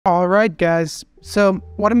All right, guys. So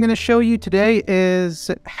what I'm going to show you today is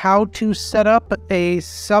how to set up a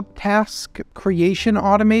subtask creation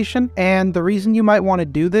automation. And the reason you might want to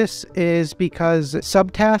do this is because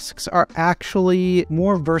subtasks are actually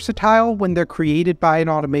more versatile when they're created by an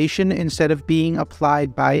automation instead of being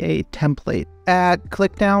applied by a template. At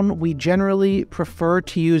ClickDown, we generally prefer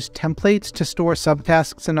to use templates to store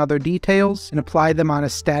subtasks and other details and apply them on a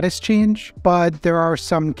status change. But there are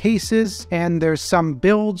some cases and there's some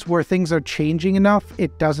builds where things are changing enough,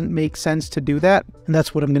 it doesn't make sense to do that. And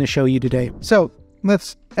that's what I'm going to show you today. So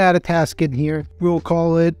let's add a task in here. We'll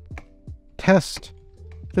call it test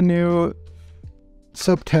the new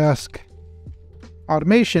subtask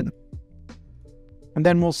automation. And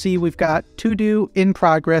then we'll see we've got to do, in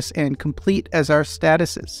progress, and complete as our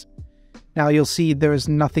statuses. Now you'll see there's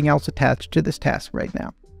nothing else attached to this task right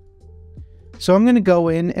now. So I'm going to go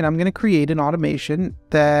in and I'm going to create an automation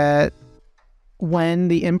that when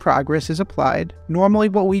the in progress is applied, normally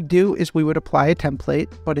what we do is we would apply a template,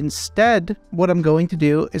 but instead what I'm going to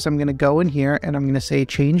do is I'm going to go in here and I'm going to say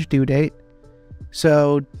change due date.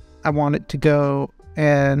 So I want it to go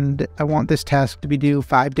and I want this task to be due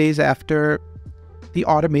 5 days after the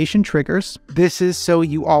automation triggers. This is so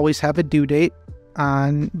you always have a due date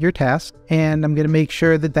on your task. And I'm going to make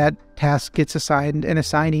sure that that task gets assigned an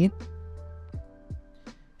assignee.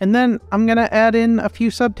 And then I'm going to add in a few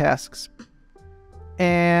subtasks.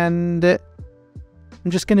 And I'm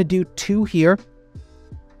just going to do 2 here.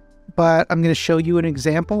 But I'm going to show you an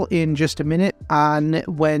example in just a minute on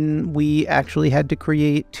when we actually had to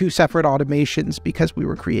create 2 separate automations because we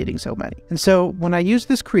were creating so many. And so when I use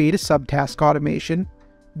this create a subtask automation,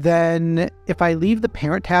 then if I leave the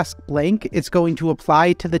parent task blank, it's going to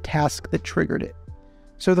apply to the task that triggered it.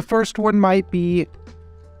 So the first one might be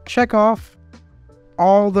check off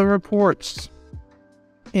all the reports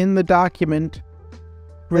in the document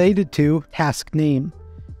related to task name.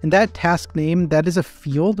 And that task name, that is a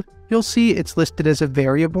field. You'll see it's listed as a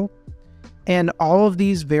variable. And all of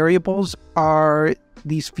these variables are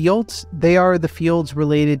these fields. They are the fields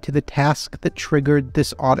related to the task that triggered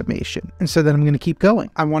this automation. And so then I'm going to keep going.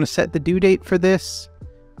 I want to set the due date for this.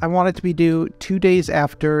 I want it to be due 2 days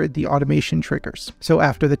after the automation triggers. So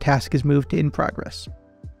after the task is moved to in progress.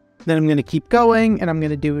 Then I'm going to keep going and I'm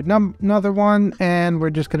going to do another one. And we're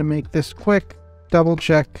just going to make this quick. Double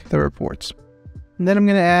check the reports. And then I'm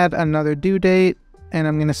going to add another due date and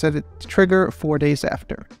I'm going to set it to trigger 4 days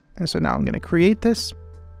after. And so now I'm going to create this.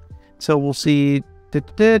 So we'll see, this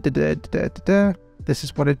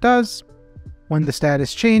is what it does. When the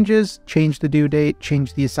status changes, change the due date,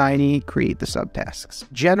 change the assignee, create the subtasks.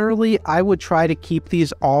 Generally, I would try to keep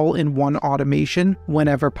these all in one automation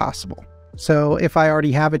whenever possible. So if I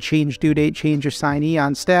already have a change due date, change assignee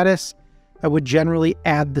on status, I would generally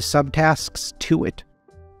add the subtasks to it.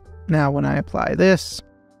 Now, when I apply this,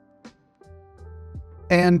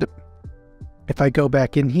 and if I go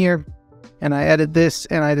back in here and I edit this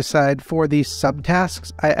and I decide for these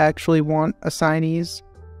subtasks, I actually want assignees.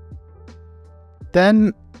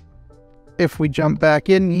 Then if we jump back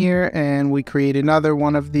in here and we create another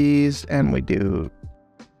one of these and we do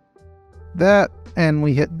that and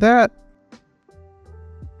we hit that,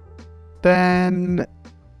 then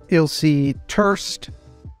you'll see terst,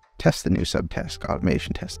 test the new subtask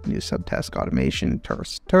automation, test the new subtask automation,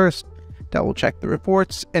 terst, double check the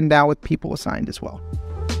reports, and now with people assigned as well.